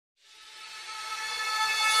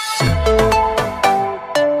Welcome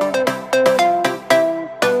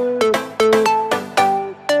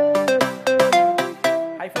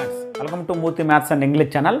to Murthy maths and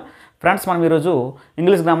English channel. Friends, మనం ఈరోజు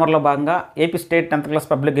English గ్రామర్లో భాగంగా AP state 10th class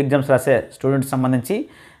public exams రాసే students సంబంధించి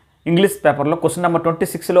English పేపర్లో క్వశ్చన్ నెంబర్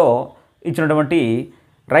 26లో ఇచ్చినటువంటి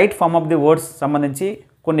right form of the words సంబంధించి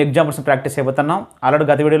కొన్ని ఎగ్జాంపుల్స్ ప్రాక్టీస్ అయిపోతున్నాం. ఆల్రెడీ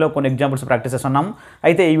గత వీడియోలో కొన్ని ఎగ్జాంపుల్స్ ప్రాక్టీస్ చేస్తున్నాం.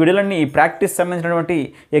 అయితే ఈ వీడియోలోని ఈ ప్రాక్టీస్ సంబంధించినటువంటి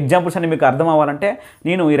ఎగ్జాంపుల్స్ అన్ని మీకు అర్థం అవ్వాలంటే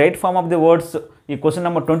నేను ఈ right form of the words ఈ క్వశ్చన్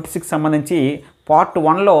నెంబర్ 26 సంబంధించి పార్ట్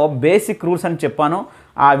 1లో బేసిక్ రూల్స్ అని చెప్పాను.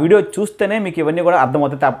 ఆ వీడియో చూస్తేనే మీకు ఇవన్నీ కూడా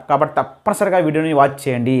అర్థమవుతాయి. కాబట్టి తప్పనిసరిగా వీడియోని వాచ్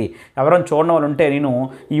చేయండి. ఎవరైనా చూడని వాళ్ళు ఉంటే నేను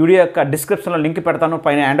ఈ వీడియో యొక్క డిస్క్రిప్షన్లో లింక్ పెడతాను.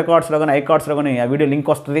 పైన ఎండ్ కార్డ్స్లో కానీ ఐ కార్డ్స్లో కానీ ఆ వీడియో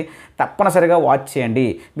లింక్ వస్తుంది. తప్పనిసరిగా వాచ్ చేయండి.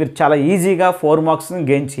 మీరు చాలా ఈజీగా 4 మార్క్స్ని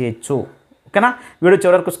గెయిన్ చేయొచ్చు. ఓకేనా? వీడియో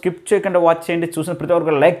చివరి వరకు స్కిప్ చేయకుండా వాచ్ చేయండి. చూసిన ప్రతి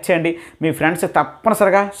ఒక్కరు లైక్ చేయండి. మీ ఫ్రెండ్స్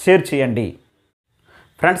తప్పనిసరిగా షేర్ చేయండి.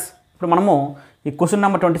 ఫ్రెండ్స్, ఇప్పుడు మనము ఈ క్వశ్చన్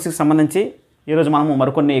నెంబర్ 26 సంబంధించి ఈరోజు మనము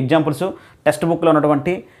మరికొన్ని ఎగ్జాంపుల్స్ టెక్స్ట్ బుక్లో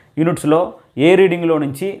ఉన్నటువంటి యూనిట్స్లో ఏ రీడింగ్లో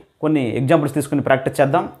నుంచి కొన్ని ఎగ్జాంపుల్స్ తీసుకుని ప్రాక్టీస్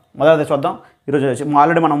చేద్దాం. మొదటిది చూద్దాం. ఈరోజు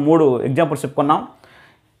ఆల్రెడీ మనం 3 ఎగ్జాంపుల్స్ చెప్పుకున్నాం.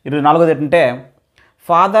 ఈరోజు 4వది ఏంటంటే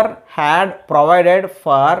father had provided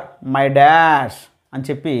for my dash అని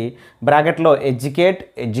చెప్పి బ్రాకెట్లో ఎడ్యుకేట్,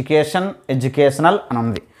 ఎడ్యుకేషన్, ఎడ్యుకేషనల్ అని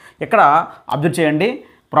ఉంది. ఇక్కడ అబ్జర్వ్ చేయండి.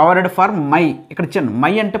 ప్రొవైడెడ్ ఫర్ మై ఇక్కడ ఇచ్చాను.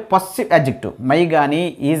 మై అంటే పసివ్ యాడ్జెక్టివ్. మై కానీ,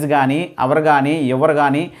 ఈజ్ కానీ, అవర్ కానీ, ఎవర్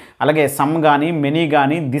కానీ, అలాగే సమ్ కానీ, మెనీ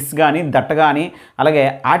కానీ, దిస్ కానీ, దట్ కానీ, అలాగే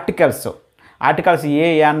ఆర్టికల్స్ ఏ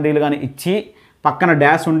యాన్రీలు కానీ ఇచ్చి పక్కన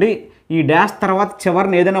డాష్ ఉండి ఈ డాష్ తర్వాత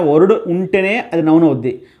చివరిని ఏదైనా వరుడు ఉంటేనే అది నౌన్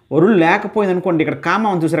అవుద్ది. వరుడు లేకపోయింది అనుకోండి. ఇక్కడ కామా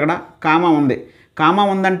ఉంది, చూసారు కదా, కామా ఉంది. కామా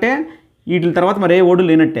ఉందంటే వీటి తర్వాత మరి ఏ వర్డు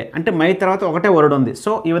లేనట్టే. అంటే మై తర్వాత ఒకటే వర్డ్ ఉంది.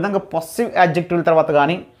 సో ఈ విధంగా పసివ్ యాడ్జెక్టివ్ల తర్వాత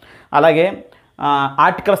కానీ, అలాగే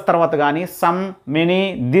ఆర్టికల్స్ తర్వాత కానీ, సమ్, మెనీ,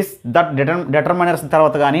 దిస్, దట్, డెటర్మినర్స్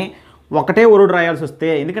తర్వాత కానీ ఒకటే వర్డ్ రాయాల్సి వస్తే,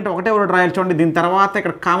 ఎందుకంటే ఒకటే వర్డ్ రాయాలి. చూడండి, దీని తర్వాత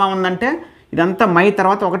ఇక్కడ కామా ఉందంటే ఇదంతా మై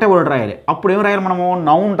తర్వాత ఒకటే వర్డ్ రాయాలి. అప్పుడు ఏం రాయాలి మనము?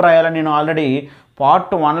 నౌన్ రాయాలని నేను ఆల్రెడీ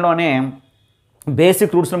పార్ట్ 1లోనే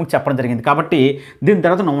బేసిక్ రూల్స్లో మీకు చెప్పడం జరిగింది. కాబట్టి దీని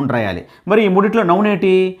తర్వాత నౌన్ రాయాలి. మరి ఈ మూడిట్లో నౌన్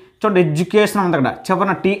ఏంటి? చూడండి, ఎడ్యుకేషన్ ఉంది అక్కడ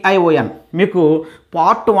చివరన TION. మీకు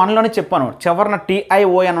పార్ట్ 1లోనే చెప్పాను. చివరన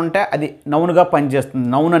TION ఉంటే అది నౌన్గా పనిచేస్తుంది.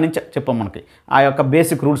 నౌన్ అని చెప్పాం మనకి. ఆ యొక్క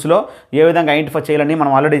బేసిక్ రూల్స్లో ఏ విధంగా ఐడెంటిఫై చేయాలని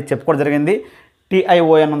మనం ఆల్రెడీ చెప్పుకోవడం జరిగింది.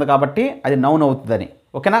 TION ఉంది కాబట్టి అది నౌన్ అవుతుందని.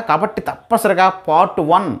 ఓకేనా? కాబట్టి తప్పనిసరిగా పార్ట్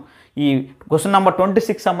 1 ఈ క్వశ్చన్ నెంబర్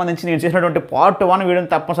 26 సంబంధించి నేను చేసినటువంటి పార్ట్ 1 వీడియోని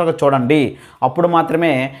తప్పనిసరిగా చూడండి. అప్పుడు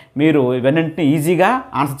మాత్రమే మీరు ఇవన్నింటినీ ఈజీగా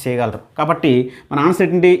ఆన్సర్ చేయగలరు. కాబట్టి మన ఆన్సర్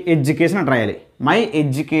ఏంటి? ఎడ్యుకేషన్ అని రాయాలి. My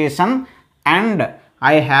education and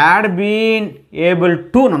I had been able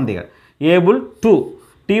to ఉంది. ఏబుల్ టు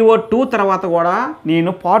TO2 తర్వాత కూడా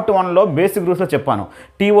నేను పార్ట్ 1లో బేసిక్ రూల్స్లో చెప్పాను.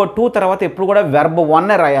 TO2 తర్వాత ఎప్పుడు కూడా వెర్బ్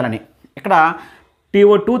 1 రాయాలని. ఇక్కడ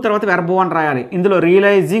TO2 తర్వాత వెర్బ్ 1 రాయాలి. ఇందులో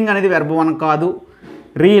రియలైజింగ్ అనేది వెర్బ్ 1 కాదు.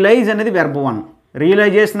 రియలైజ్ అనేది వెర్బ్ 1.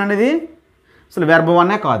 రియలైజేషన్ అనేది అసలు వెర్బ్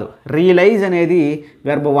 1 కాదు. రియలైజ్ అనేది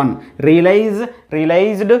వెర్బ్ 1.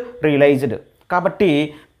 రియలైజ్డ్. కాబట్టి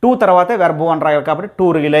 2 తర్వాతే వెర్బ్ 1 రాయాలి. కాబట్టి టు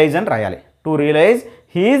రియలైజ్ అని రాయాలి. To realise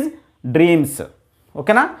he's dreams.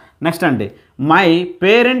 ఓకేనా? నెక్స్ట్ అండి, my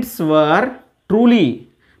parents were truly.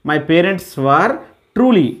 My parents were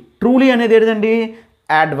truly. Truly అనేది ఏంటండి?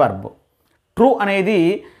 యాడ్వర్బ్. ట్రూ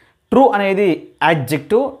అనేది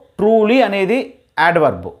యాడ్జెక్టివ్. ట్రూలీ అనేది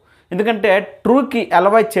యాడ్వర్బ్. ఎందుకంటే ట్రూకి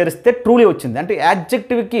ఎలవై చేరిస్తే ట్రూలీ వచ్చింది. అంటే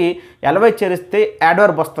యాడ్జెక్టివ్కి ఎలవై చేరిస్తే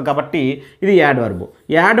యాడ్వర్బ్ వస్తుంది. కాబట్టి ఇది యాడ్వర్బ్.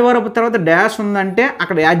 యాడ్వర్బ్ తర్వాత డాష్ ఉందంటే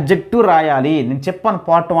అక్కడ యాడ్జెక్టివ్ రాయాలి. నేను చెప్పాను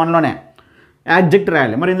పార్ట్ 1లోనే యాడ్జెక్టివ్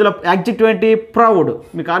రాయాలి. మరి ఇందులో యాడ్జెక్టివ్ ఏంటి? ప్రౌడ్.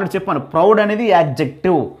 మీకు ఆల్రెడీ చెప్పాను, ప్రౌడ్ అనేది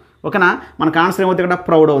యాడ్జెక్టివ్. ఓకేనా? మనకు ఆన్సర్ ఏమవుతుంది? ఇక్కడ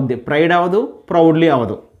ప్రౌడ్ అవుద్ది. ప్రైడ్ అవ్వదు, ప్రౌడ్లీ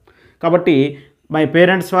అవ్వదు. కాబట్టి my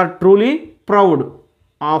parents were truly proud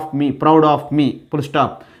of me full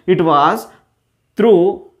stop.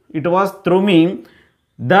 It was through me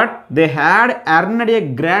that they had earned a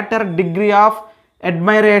greater degree of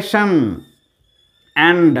admiration.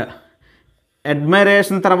 And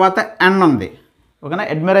admiration తర్వాత అండ్ ఉంది. ఓకేనా?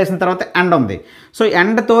 అడ్మైరేషన్ తర్వాత అండ్ ఉంది. సో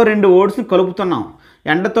ఎండ్తో 2 వర్డ్స్ని కలుపుతున్నాం.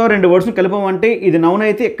 ఎండ్తో 2 వర్డ్స్ని కలిపామంటే ఇది నౌన్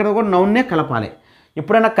అయితే ఇక్కడ కూడా నౌన్నే కలపాలి.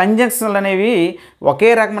 ఎప్పుడైనా కంజంక్షన్లు అనేవి ఒకే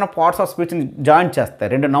రకమైన పార్ట్స్ ఆఫ్ స్పీచ్ని జాయిన్ చేస్తాయి.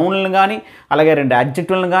 2 నౌన్లను కానీ, అలాగే 2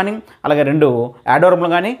 అడ్జెక్టివ్లను కానీ, అలాగే 2 యాడ్వర్బ్లు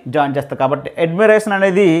కానీ జాయిన్ చేస్తాయి. కాబట్టి అడ్మైరేషన్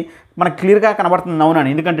అనేది మనకు క్లియర్గా కనబడుతుంది నౌన్ అని.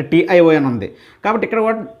 ఎందుకంటే TION ఉంది. కాబట్టి ఇక్కడ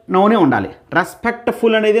కూడా నౌనే ఉండాలి.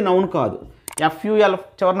 రెస్పెక్ట్ఫుల్ అనేది నౌన్ కాదు. FUL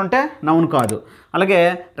చివరన ఉంటే నౌన్ కాదు. అలాగే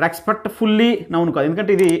రెస్పెక్ట్ఫుల్లీ నౌన్ కాదు,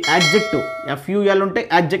 ఎందుకంటే ఇది యాడ్జెక్టివ్. ఎఫ్యూఎల్ ఉంటే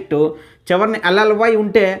యాడ్జెక్టివ్, చివరిని ఎల్ఎల్వై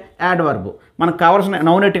ఉంటే యాడ్వర్బ్. మనకు కావాల్సిన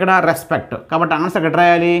నౌన్ ఏంటి ఇక్కడ? రెస్పెక్ట్. కాబట్టి ఆన్సర్ ఎక్కడ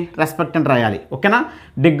రాయాలి? రెస్పెక్ట్ అని రాయాలి. ఓకేనా?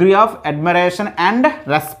 Degree of admiration and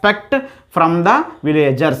respect from the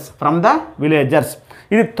villagers.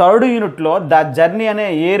 ఇది థర్డ్ యూనిట్లో ద జర్నీ అనే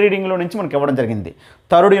ఏ రీడింగ్లో నుంచి మనకి ఇవ్వడం జరిగింది.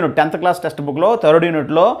 Third unit 10th class text బుక్లో థర్డ్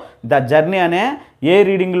యూనిట్లో ద జర్నీ అనే ఏ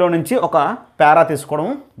రీడింగ్లో నుంచి ఒక పారా తీసుకోవడం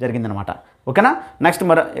జరిగిందనమాట. ఓకేనా? నెక్స్ట్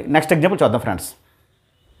ఎగ్జాంపుల్ చూద్దాం ఫ్రెండ్స్.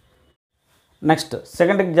 నెక్స్ట్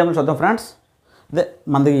సెకండ్ ఎగ్జాంపుల్ చూద్దాం ఫ్రెండ్స్. అదే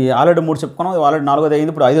మనది ఆల్రెడీ 3 చెప్పుకున్నాం, ఆల్రెడీ 4ది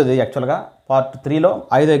అయింది, ఇప్పుడు 5ది. యాక్చువల్గా పార్ట్ 3లో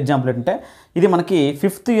 5వ ఎగ్జాంపుల్ ఏంటంటే ఇది మనకి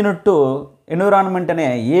 5th యూనిట్ ఎన్విరాన్మెంట్ అనే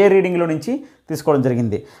ఏ రీడింగ్లో నుంచి తీసుకోవడం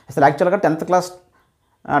జరిగింది. అసలు యాక్చువల్గా 10th క్లాస్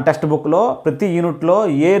టెక్స్ట్ బుక్లో ప్రతి యూనిట్లో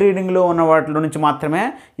ఏ రీడింగ్లో ఉన్న వాటిలో నుంచి మాత్రమే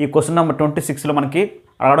ఈ క్వశ్చన్ నెంబర్ 26లో మనకి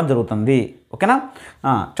అడగడం జరుగుతుంది. ఓకేనా?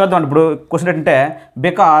 చూద్దాం. ఇప్పుడు క్వశ్చన్ ఏంటంటే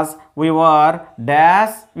because we were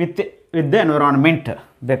dash with the environment.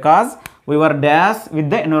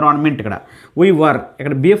 ఇక్కడ వీ వర్,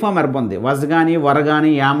 ఇక్కడ బీ ఫామ్ వెర్బ్ ఉంది. వజ్ కానీ, వర్ కానీ,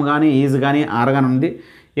 యామ్ కానీ, ఈజ్ కానీ, ఆర్ కానీ ఉంది.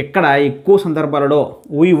 ఇక్కడ ఎక్కువ సందర్భాలలో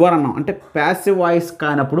వీ వర్ అన్నాం అంటే ప్యాసివ్ వాయిస్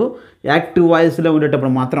కానప్పుడు యాక్టివ్ వాయిస్లో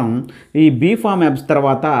ఉండేటప్పుడు మాత్రం ఈ బీ ఫామ్ వెర్బ్స్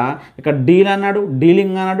తర్వాత ఇక్కడ డీల్ అన్నాడు,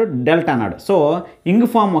 డీలింగ్ అన్నాడు, డెల్ట్ అన్నాడు. సో ఇంగ్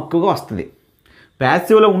ఫామ్ ఎక్కువగా వస్తుంది.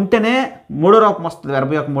 ప్యాసివ్లో ఉంటేనే మూడో రూపం వస్తుంది,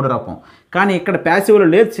 వెర్బ్ యొక్క మూడో రూపం. కానీ ఇక్కడ ప్యాసివ్లో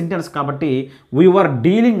లేదు సెంటెన్స్, కాబట్టి వీ వర్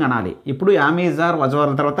డీలింగ్ అనాలి. ఇప్పుడు యామీజార్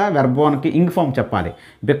వజవర్ తర్వాత వెర్బ్ వన్కి ఇంగ్ ఫామ్ చెప్పాలి.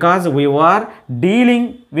 Because we were dealing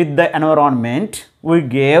with the environment we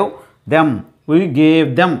gave them.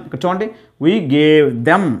 ఇక్కడ చూడండి, వీ గేవ్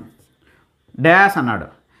దెమ్ డాష్ అన్నాడు.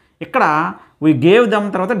 ఇక్కడ వీ గేవ్ దెమ్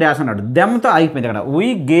తర్వాత డాష్ అన్నాడు. దెమ్తో ఆగిపోయింది. ఇక్కడ వీ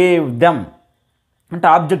గేవ్ దెమ్ అంటే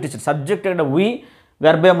ఆబ్జెక్ట్ ఇచ్చాడు. సబ్జెక్ట్ ఇక్కడ వీ,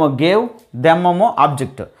 వెర్బ్ ఏమో గేవ్, దెమ్ ఏమో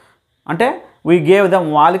ఆబ్జెక్ట్. అంటే వీ గేవ్ దెమ్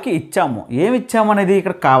వాళ్ళకి ఇచ్చాము. ఏమి ఇచ్చాము అనేది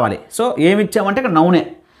ఇక్కడ కావాలి. సో ఏమి ఇచ్చామంటే ఇక్కడ నౌనే.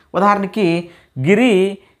 ఉదాహరణకి గిరి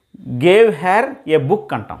గేవ్ హెర్ ఏ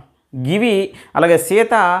బుక్ అంటాం. గివి అలాగే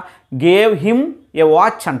Sita gave him a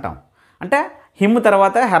watch అంటాం. అంటే హిమ్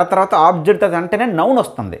తర్వాత హెర్ తర్వాత ఆబ్జెక్ట్ అంటేనే నౌన్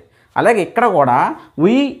వస్తుంది. అలాగే ఇక్కడ కూడా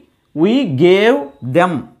వీ గేవ్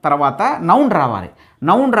దెమ్ తర్వాత నౌన్ రావాలి.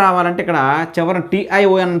 నౌన్ రావాలంటే ఇక్కడ చివరిని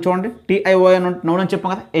టీఐఓఎన్ చూడండి. టీఐఓఎన్ నౌన్ అని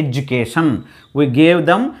చెప్పాం కదా, education. We gave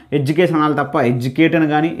dum education అనాలి తప్ప ఎడ్యుకేట్ అని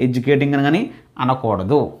కానీ ఎడ్యుకేటింగ్ అని కానీ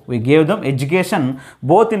అనకూడదు. We gave dum education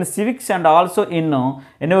both in civics and also in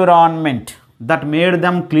environment that made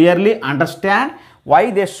dum clearly understand why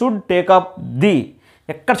they should take up the.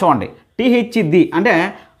 ఎక్కడ చూడండి టీహెచ్ది అంటే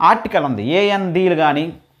ఆర్టికల్ ఉంది. ఏఎన్ దీలు కానీ,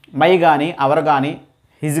 మై కానీ, అవర్ కానీ,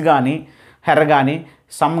 హిజ్ కానీ, హెర్ కానీ,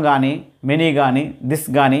 సమ్ కానీ, మెనీ కానీ, దిస్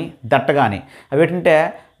కానీ, దట్ కానీ. అవి ఏంటంటే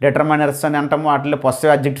డిటర్మైనర్స్ అని అంటాము, వాటిలో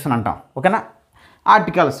పొసెసివ్ అడ్జెక్టివ్స్ అని అంటాం. ఓకేనా?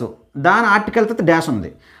 ఆర్టికల్స్. దాని ఆర్టికల్ తర్వాత డాష్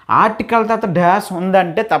ఉంది. ఆర్టికల్ తర్వాత డాష్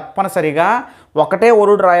ఉందంటే తప్పనిసరిగా ఒకటే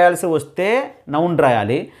వర్డ్ రాయాల్సి వస్తే నౌన్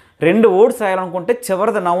రాయాలి. 2 వర్డ్స్ రాయాలనుకుంటే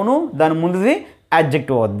చివరిది నౌను, దాని ముందుది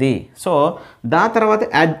యాడ్జెక్టివ్ అవుద్ది. సో దా తర్వాత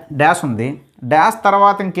డాష్ ఉంది. డాష్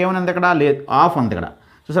తర్వాత ఇంకేమైనా ఇక్కడ లేదు, ఆఫ్ ఉంది ఇక్కడ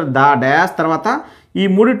చూసారు. దా డాష్ తర్వాత ఈ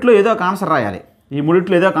మూడిట్లో ఏదో ఒక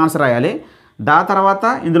ఆన్సర్ రాయాలి. దా తర్వాత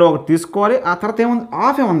ఇందులో ఒకటి తీసుకోవాలి. ఆ తర్వాత ఏముంది?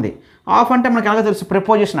 ఆఫ్ ఏముంది. ఆఫ్ అంటే మనకి ఎలాగో తెలుసు,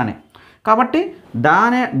 ప్రిపోజిషన్ అని. కాబట్టి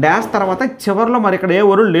దానే డాష్ తర్వాత చివరిలో మరి ఇక్కడ ఏ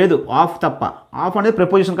వర్డ్ లేదు, ఆఫ్ తప్ప. ఆఫ్ అనేది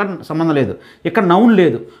ప్రిపోజిషన్ కానీ సంబంధం లేదు. ఇక్కడ నౌన్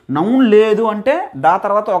లేదు అంటే దా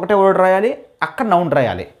తర్వాత ఒకటే వర్డ్ రాయాలి, అక్కడ నౌన్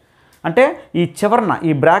రాయాలి. అంటే ఈ చివరన,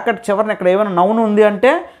 ఈ బ్రాకెట్ చివరన ఇక్కడ ఏమైనా నౌన్ ఉంది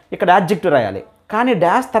అంటే ఇక్కడ యాడ్జెక్టివ్ రాయాలి. కానీ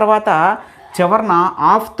డాష్ తర్వాత చివరన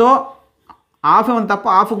ఆఫ్తో ఆఫ్ ఏమని తప్ప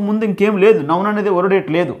ఆఫ్కు ముందు ఇంకేం లేదు, నౌన్ అనేది వర్డ్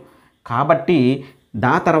లేదు. కాబట్టి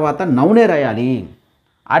దా తర్వాత నౌనే రాయాలి.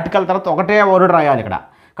 ఆర్టికల్ తర్వాత ఒకటే వర్డ్ రాయాలి ఇక్కడ.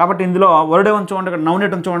 కాబట్టి ఇందులో వర్డ్ ఏమని చూడండి, ఇక్కడ నౌన్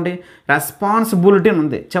ఏమని చూడండి, రెస్పాన్సిబిలిటీ అని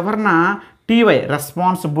ఉంది. చివరన టీవై,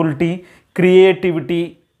 రెస్పాన్సిబిలిటీ, క్రియేటివిటీ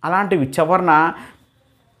అలాంటివి చివరన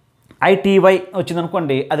ఐటీవై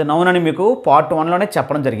వచ్చిందనుకోండి, అది నౌన్ అని మీకు పార్ట్ 1లోనే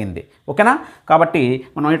చెప్పడం జరిగింది. ఓకేనా? కాబట్టి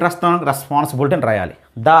మనం ఏంటి రాస్తాం? రెస్పాన్సిబిలిటీ అని రాయాలి.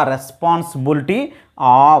 ద రెస్పాన్సిబిలిటీ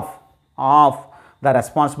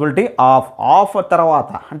ఆఫ్ తర్వాత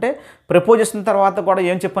అంటే ప్రిపోజిషన్ తర్వాత కూడా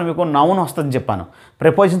ఏం చెప్పాను మీకు? నౌన్ వస్తుందని చెప్పాను.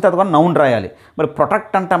 ప్రిపోజిషన్ తర్వాత కూడా నౌన్ రాయాలి. మరి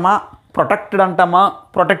ప్రొటెక్ట్ అంటామా, ప్రొటెక్టెడ్ అంటామా,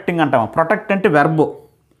 ప్రొటెక్టింగ్ అంటామా? ప్రొటెక్ట్ అంటే వెర్బ్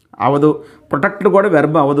అవదు, ప్రొటెక్ట్ కూడా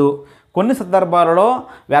వెర్బ్ అవదు. కొన్ని సందర్భాలలో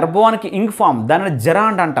వెర్బానికి ఇంగ్ ఫామ్, దానిని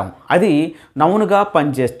జెరాండ్ అంటాం, అది నౌన్గా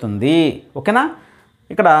పనిచేస్తుంది. ఓకేనా?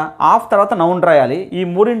 ఇక్కడ ఆఫ్ తర్వాత నౌన్ రాయాలి. ఈ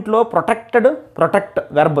మూడింట్లో ప్రొటెక్ట్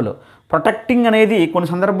వెర్బులు. ప్రొటెక్టింగ్ అనేది కొన్ని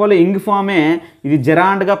సందర్భాల్లో ఇంగ్ ఫామే, ఇది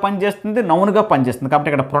జెరాండ్గా పనిచేస్తుంది, నౌన్గా పనిచేస్తుంది. కాబట్టి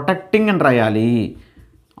ఇక్కడ ప్రొటెక్టింగ్ అని రాయాలి,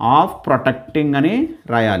 ఆఫ్ ప్రొటెక్టింగ్ అని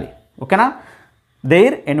రాయాలి. ఓకేనా?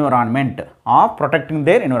 There environment, of protecting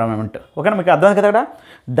there environment. ఓకేనా? మీకు అర్థం కదా? ఇక్కడ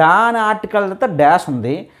దాని ఆర్టికల్ తర్వాత డాష్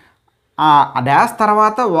ఉంది. ఆ డాష్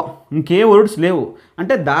తర్వాత ఇంకే వర్డ్స్ లేవు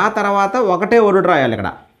అంటే దా తర్వాత ఒకటే వర్డ్ రాయాలి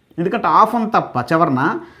ఇక్కడ. ఎందుకంటే ఆఫ్ అని తప్ప చివరన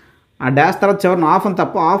ఆ డాష్ తర్వాత చివరన ఆఫ్ అని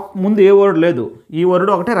తప్ప ఆఫ్ ముందు ఏ వర్డ్ లేదు, ఈ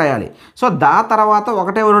వర్డ్ ఒకటే రాయాలి. సో దా తర్వాత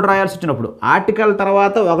ఒకటే వర్డ్ రాయాల్సి వచ్చినప్పుడు, ఆర్టికల్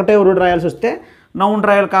తర్వాత ఒకటే వర్డ్ రాయాల్సి వస్తే నౌన్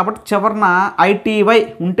రాయాలి. కాబట్టి చివరన ఐటీవై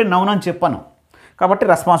ఉంటే నౌన్ అని చెప్పాను కాబట్టి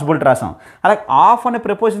రెస్పాన్సిబిలిటీ రాసాం. అలాగే ఆఫ్ అనే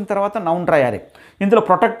ప్రిపోజిషన్ తర్వాత నౌన్ రాయాలి. ఇందులో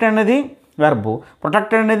ప్రొటెక్ట్ అనేది వెర్బు,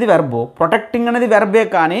 ప్రొటెక్టెడ్ అనేది వెర్బు, ప్రొటెక్టింగ్ అనేది వెర్బే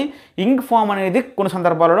కానీ ఇంగ్ ఫామ్ అనేది కొన్ని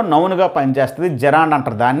సందర్భాలలో నౌన్గా పనిచేస్తుంది, జెరాండ్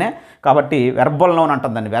అంటారు దాన్నే. కాబట్టి వెర్బల్ నౌన్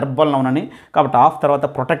అంటారు దాన్ని, వెర్బల్ నౌన్ అని. కాబట్టి ఆఫ్ తర్వాత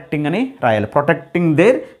ప్రొటెక్టింగ్ అని రాయాలి, ప్రొటెక్టింగ్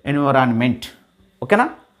దేర్ ఎన్విరాన్మెంట్. ఓకేనా.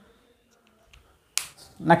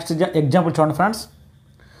 నెక్స్ట్ ఎగ్జాంపుల్ చూడండి friends.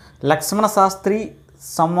 Lakshmana Sastry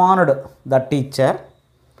సమ్మానుడ్ the teacher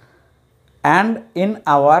and in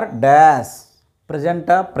our dash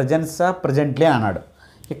ప్రజెంటా ప్రజెన్సా presently అన్నాడు.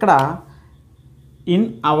 ఇక్కడ ఇన్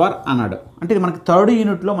అవర్ అన్నాడు అంటే ఇది మనకి థర్డ్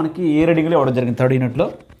యూనిట్లో మనకి ఏ రీడింగ్లో ఇవ్వడం జరిగింది. థర్డ్ యూనిట్లో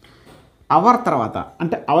అవర్ తర్వాత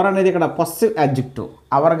అంటే అవర్ అనేది ఇక్కడ పొసెసివ్ యాడ్జెక్టివ్.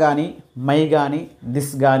 అవర్ కానీ, మై కానీ,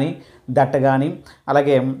 దిస్ కానీ, దట్ కానీ,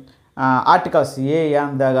 అలాగే ఆర్టికల్స్ ఏ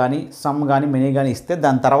యాన్ ద కానీ, సమ్ కానీ, మెనీ కానీ ఇస్తే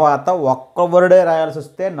దాని తర్వాత ఒక్క వర్డే రాయాల్సి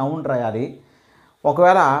వస్తే నౌన్ రాయాలి.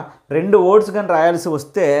 ఒకవేళ రెండు వర్డ్స్ కానీ రాయాల్సి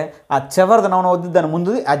వస్తే ఆ చివరిది నౌన్ అవుద్ది, దాని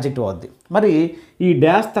ముందుది యాడ్జెక్టివ్ అవుద్ది. మరి ఈ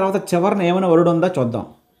డాష్ తర్వాత చివరిని ఏమైనా వర్డ్ ఉందా చూద్దాం.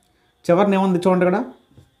 చివరిని ఏముంది చూడండి, ఇక్కడ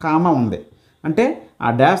కామా ఉంది అంటే ఆ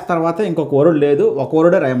డాష్ తర్వాత ఇంకొక వర్డ్ లేదు, ఒక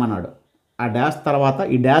వర్డే రాయమన్నాడు. ఆ డాష్ తర్వాత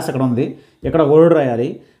ఈ డాష్ ఇక్కడ ఉంది, ఇక్కడ వర్డ్ రాయాలి.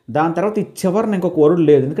 దాని తర్వాత ఈ చివరిని ఇంకొక వర్డ్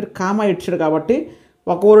లేదు, ఎందుకంటే కామా ఇచ్చాడు కాబట్టి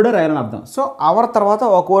ఒక వర్డే రాయాలని అర్థం. సో అవర్ తర్వాత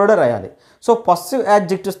ఒక వర్డే రాయాలి. సో పొసెసివ్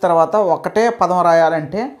యాడ్జెక్టివ్స్ తర్వాత ఒకటే పదం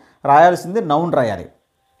రాయాలంటే రాయాల్సింది నౌన్ రాయాలి.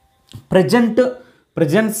 Present,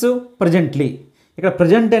 presence, presently. ఇక్కడ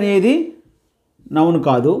ప్రజెంట్ అనేది నౌన్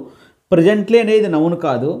కాదు, ప్రజెంట్లీ అనేది నౌన్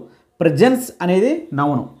కాదు, ప్రజెన్స్ అనేది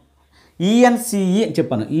నౌను. ఈఎన్సిఈ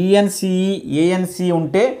చెప్పాను, ఈఎన్సిఈ ఏఎన్సి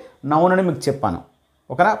ఉంటే నౌన్ అని మీకు చెప్పాను.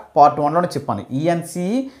 ఓకేనా, పార్ట్ 1లోనే చెప్పాను.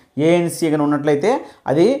 ఈఎన్సిఈ ఏఎన్సి కానీ ఉన్నట్లయితే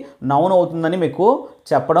అది నౌన్ అవుతుందని మీకు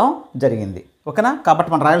చెప్పడం జరిగింది. ఓకేనా. కాబట్టి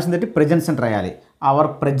మనం రాయాల్సింది ఏంటి, ప్రెజెన్స్ అని రాయాలి. Hour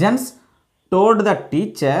presence told the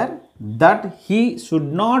teacher that he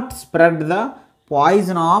should not spread the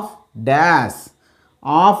poison of dash.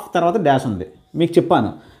 Of తర్వాత డాష్ ఉంది మీకు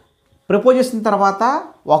చెప్పాను. ప్రపోజిషన్ తర్వాత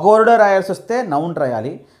ఒక వర్డ్ రాయాల్సి వస్తే నౌన్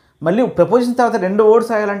రాయాలి. మళ్ళీ ప్రపోజిషన్ తర్వాత రెండు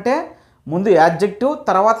వర్డ్స్ రాయాలంటే ముందు యాడ్జెక్టివ్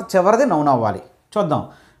తర్వాత చివరిది నౌన్ అవ్వాలి. చూద్దాం.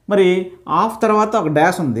 మరి ఆఫ్ తర్వాత ఒక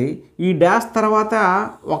డాష్ ఉంది, ఈ డాష్ తర్వాత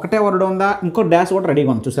ఒకటే వర్డ్ ఉందా, ఇంకో డాష్ కూడా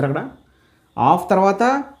రెడీగా ఉంది చూసారు. అక్కడ ఆఫ్ తర్వాత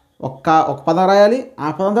ఒక పదం రాయాలి, ఆ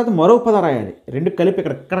పదం తర్వాత మరో పదం రాయాలి, రెండు కలిపి.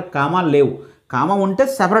 ఇక్కడ కామాలు లేవు, కామా ఉంటే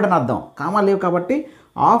సెపరేట్ అని అర్థం, కామా లేవు కాబట్టి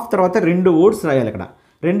ఆఫ్ తర్వాత రెండు వర్డ్స్ రాయాలి. ఇక్కడ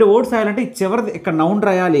రెండు వర్డ్స్ రాయాలంటే చివరిది ఇక్కడ నౌన్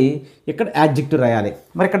రాయాలి, ఇక్కడ యాడ్జెక్టివ్ రాయాలి.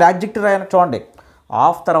 మరి ఇక్కడ యాడ్జెక్టివ్ రాయాలి చూడండి.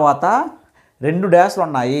 ఆఫ్ తర్వాత రెండు డాష్లు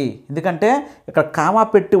ఉన్నాయి, ఎందుకంటే ఇక్కడ కామా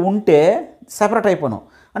పెట్టి ఉంటే సెపరేట్ అయిపోను,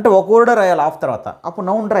 అంటే ఒక వర్డ్ రాయాలి ఆఫ్ తర్వాత, అప్పుడు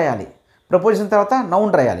నౌన్ రాయాలి. ప్రపోజిషన్ తర్వాత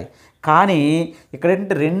నౌన్ రాయాలి. కానీ ఇక్కడ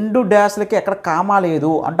ఏంటంటే రెండు డాష్లకి ఎక్కడ కామా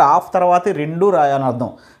లేదు, అంటే ఆఫ్ తర్వాత రెండు రాయాలని అర్థం.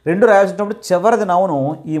 రెండు రాయాల్సినప్పుడు చివరిది నౌను,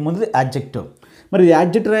 ఈ ముందు యాడ్జెక్టివ్. మరి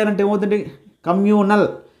యాడ్జెక్టివ్ రాయాలంటే ఏమవుతుంది, కమ్యూనల్.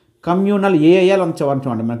 కమ్యూనల్ ఏఐఎల్ అని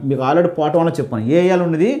చూడండి, మీకు ఆల్రెడీ పార్ట్ 1లో చెప్పాను. ఏఐఎల్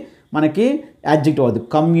ఉన్నది మనకి యాడ్జెక్టివ్ అవుతుంది.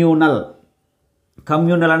 కమ్యూనల్,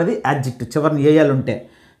 కమ్యూనల్ అనేది యాడ్జెక్టివ్ చివరిని ఏఐఎల్ ఉంటే.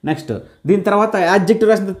 నెక్స్ట్ దీని తర్వాత యాడ్జెక్టివ్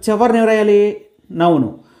రాసిన చివరిని ఏం రాయాలి, నౌను.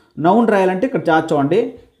 నౌన్ రాయాలంటే ఇక్కడ చూడండి,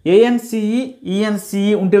 ఏఎన్సిఈ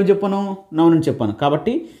ఈఎన్సిఈ ఉంటే ఏం చెప్పాను, నౌన్ అని చెప్పాను.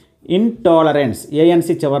 కాబట్టి ఇంటాలరెన్స్,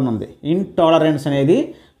 ఏఎన్సి చివరిని ఉంది, ఇంటాలరెన్స్ అనేది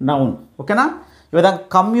నౌన్. ఓకేనా. ఈ విధంగా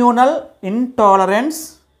communal intolerance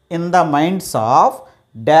in the minds of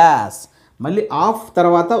dash. మళ్ళీ ఆఫ్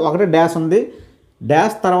తర్వాత ఒకటే డాష్ ఉంది,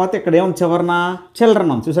 డాష్ తర్వాత ఇక్కడ ఏముంది చివరన,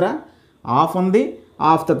 చిల్డ్రన్ ఉంది చూసారా. ఆఫ్ ఉంది,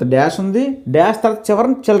 ఆఫ్ తర్వాత డాష్ ఉంది, డాష్ తర్వాత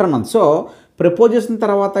చివరన చిల్డ్రన్ ఉంది. సో ప్రపోజిషన్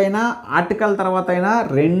తర్వాత అయినా ఆర్టికల్ తర్వాత అయినా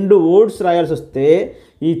రెండు వర్డ్స్ రాయాల్సి వస్తే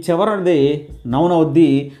ఈ చివరిది నౌన్ అవుద్ది,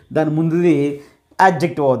 దాని ముందుది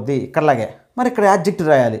యాడ్జెక్టివ్ అవుద్ది ఇక్కడలాగే. మరి ఇక్కడ యాడ్జెక్టివ్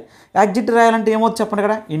రాయాలి. యాడ్జెక్టివ్ రాయాలంటే ఏమవుతుంది చెప్పండి.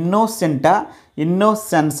 ఇక్కడ ఇన్నోసెంటా,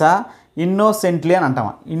 ఇన్నోసెన్సా, ఇన్నోసెంట్లీ అని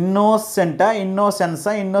అంటామా. ఇన్నోసెంటా,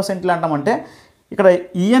 ఇన్నోసెన్సా, ఇన్నోసెంట్లీ అంటామంటే ఇక్కడ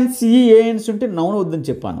ఈఎన్సిఈ ఏఎన్సి ఉంటే నౌన్ అవుద్దని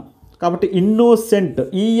చెప్పాను. కాబట్టి ఇన్నోసెంట్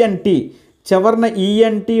ఈఎన్టీ చివరిన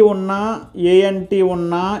ఈఎన్టీ ఉన్నా ఏఎన్టీ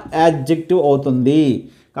ఉన్నా యాడ్జెక్టివ్ అవుతుంది.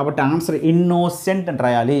 కాబట్టి ఆన్సర్ ఇన్నోసెంట్ అని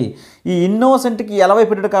రాయాలి. ఈ ఇన్నోసెంట్కి ఎలవై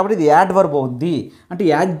పెట్టాడు కాబట్టి ఇది యాడ్వర్బ్ అవుద్ది, అంటే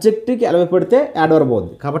యాడ్జెక్టివ్కి ఎలవై పెడితే యాడ్వర్బ్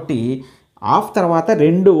అవుద్ది. కాబట్టి ఆఫ్ తర్వాత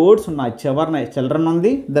రెండు వర్డ్స్ ఉన్నాయి, చివరిన చిల్డ్రన్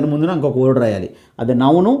ఉంది, దాని ముందున ఇంకొక వర్డ్ రాయాలి, అది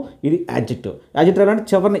నౌను, ఇది యాడ్జెక్టివ్. యాడ్జెక్టివ్ రాయాలంటే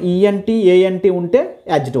చివరిన ఈఎన్టీ ఏఎన్టీ ఉంటే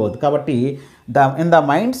యాడ్జెక్టివ్ అవుతుంది. కాబట్టి in the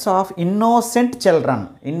minds of innocent children,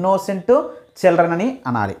 innocent children అని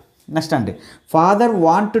అనాలి. నెక్స్ట్ అండి, ఫాదర్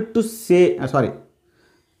వాంటెడ్ టు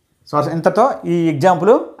సో ఇంతతో ఈ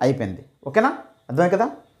ఎగ్జాంపుల్ అయిపోయింది. ఓకేనా, అర్థమైంది కదా.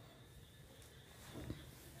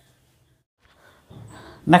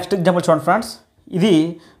 నెక్స్ట్ ఎగ్జాంపుల్ చూడండి ఫ్రెండ్స్. ఇది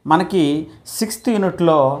మనకి 6th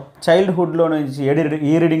యూనిట్లో చైల్డ్హుడ్లో నుంచి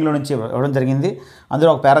ఏ రీడింగ్లో నుంచి ఇవ్వడం జరిగింది. అందులో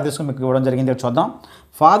ఒక పేరా తీసుకుని మీకు ఇవ్వడం జరిగింది. చూద్దాం.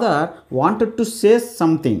 Father wanted to say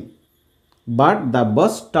something but the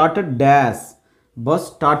bus started dash. Bus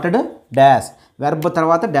started dash. Verb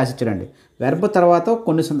తర్వాత డాష్ ఇచ్చాడండి. వెర్బ్ తర్వాత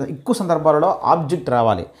ఎక్కువ సందర్భాలలో ఆబ్జెక్ట్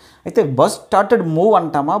రావాలి. అయితే బస్ స్టార్టెడ్ మూవ్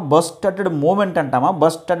అంటామా, బస్ స్టార్టెడ్ మూమెంట్ అంటామా,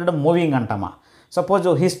 బస్ స్టార్టెడ్ మూవింగ్ అంటామా. Suppose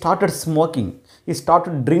he started smoking, he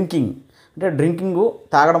started drinking అంటే డ్రింకింగ్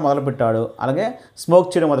తాగడం మొదలుపెట్టాడు, అలాగే స్మోక్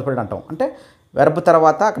చేయడం మొదలుపెట్టాడు అంటాం. అంటే వెర్బ్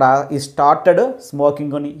తర్వాత అక్కడ ఈ స్టార్టెడ్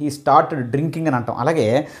స్మోకింగ్ అని, ఈ స్టార్టెడ్ డ్రింకింగ్ అని అంటాం. అలాగే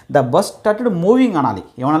ద బస్ స్టార్టెడ్ మూవింగ్ అనాలి.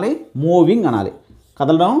 ఏమనాలి? మూవింగ్ అనాలి,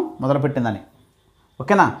 కదలడం మొదలుపెట్టిందని.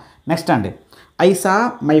 ఓకేనా. నెక్స్ట్ అండి, I saw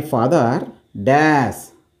my father dash.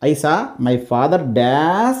 I saw my father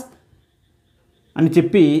dash అని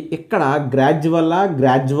చెప్పి ఇక్కడ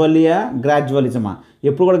గ్రాడ్యువల్లీయా గ్రాడ్యువలిజమా?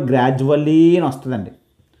 ఎప్పుడు కూడా గ్రాడ్యువల్లీ అని వస్తుందండి.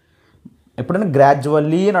 ఎప్పుడైనా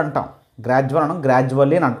గ్రాడ్యువల్లీ అని అంటాం,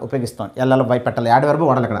 గ్రాడ్యువల్లీ అని ఉపయోగిస్తాం. ఎల్ఎల్వై పెట్టాలి, యాడ్ వెర్బ్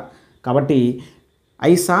వాడాలి ఇక్కడ. కాబట్టి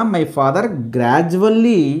I saw my father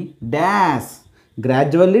gradually dash.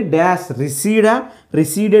 Gradually dash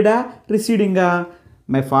రిసీడెడా రిసీడింగా?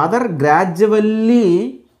 My father gradually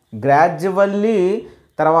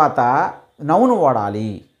తర్వాత నౌన్ వాడాలి.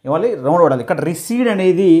 ఏమని? నౌన్ వాడాలి. ఇక్కడ రిసీడ్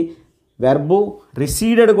అనేది వెర్బు,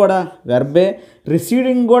 రిసీడెడ్ కూడా వెర్బే,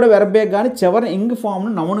 రిసీడింగ్ కూడా వెర్బే, కానీ చివరి ఇంగ్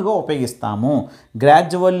ఫామ్ను నౌన్గా ఉపయోగిస్తాము.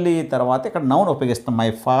 గ్రాడ్యువల్లీ తర్వాత ఇక్కడ నౌన్ ఉపయోగిస్తాం.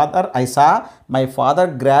 I saw my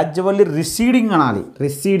father gradually receding అనాలి.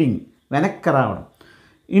 రిసీడింగ్ వెనక్కి రావడం.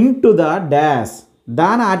 ఇన్ టు ద డాష్,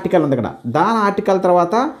 దాని ఆర్టికల్ ఉంది ఇక్కడ. దాని ఆర్టికల్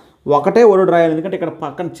తర్వాత ఒకటే వర్డ్ రాయాలి, ఎందుకంటే ఇక్కడ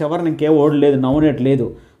పక్కన చివరిని ఇంకే వర్డ్ లేదు,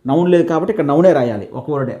 నౌన్ లేదు కాబట్టి ఇక్కడ నౌనే రాయాలి, ఒక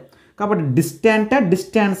వర్డే. కాబట్టి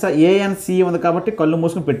డిస్టాన్సా ఏఎన్సి ఉంది కాబట్టి కళ్ళు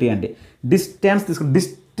మూసుకుని పెట్టేయండి. డిస్టెన్స్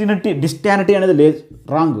తీసుకుని డిస్టానిటీ అనేది లేదు,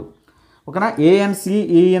 రాంగ్. ఓకేనా.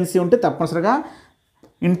 ఏఎన్సి ఉంటే తప్పనిసరిగా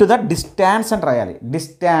ఇంటూ ద డిస్టాన్స్ అని రాయాలి,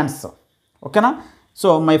 డిస్టాన్స్. ఓకేనా. So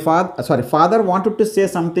father wanted to say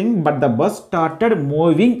something but the bus started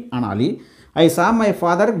moving అనాలి. I saw my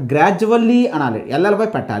father gradually అనాలి, ఎల్ఎల్వై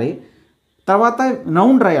పెట్టాలి. తర్వాత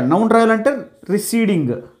నౌన్ రాయాలంటే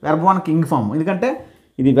రిసీడింగ్, వెర్బ్ వన్కి ఇంగ్ ఫామ్, ఎందుకంటే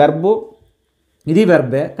ఇది వెర్బు, ఇది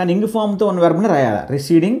వెర్బే, కానీ ఇంగ్ ఫామ్తో ఉన్న వెర్బ్ని రాయాలి.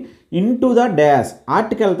 Receding in to the dash,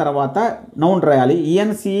 article తర్వాత నౌన్ రాయాలి.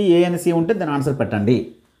 ఏఎన్సి ఉంటే దాని ఆన్సర్ పెట్టండి.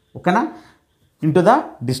 ఓకేనా. In to the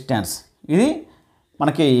distance. ఇది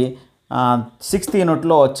మనకి 6th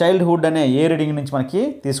యూనిట్లో చైల్డ్హుడ్ అనే ఏ రీడింగ్ నుంచి మనకి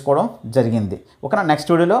తీసుకోవడం జరిగింది. ఓకేనా.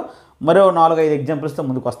 నెక్స్ట్ వీడియోలో మరో 4-5 ఎగ్జాంపుల్స్తో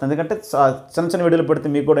ముందుకు వస్తుంది. ఎందుకంటే చిన్న వీడియోలు పెడితే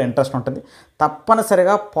మీకు కూడా ఇంట్రెస్ట్ ఉంటుంది.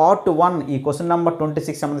 తప్పనిసరిగా పార్ట్ 1 ఈ క్వశ్చన్ నెంబర్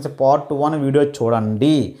 26 సంబంధించి పార్ట్ 1 వీడియో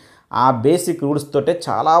చూడండి. ఆ బేసిక్ రూల్స్ తోటే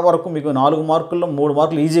చాలా వరకు మీకు 4 మార్కుల్లో 3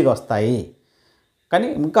 మార్కులు ఈజీగా వస్తాయి. కానీ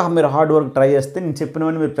ఇంకా మీరు హార్డ్ వర్క్ ట్రై చేస్తే, నేను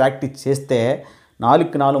చెప్పినవన్నీ మీరు ప్రాక్టీస్ చేస్తే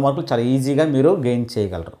 4కి 4 మార్కులు చాలా ఈజీగా మీరు గెయిన్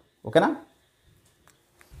చేయగలరు. ఓకేనా.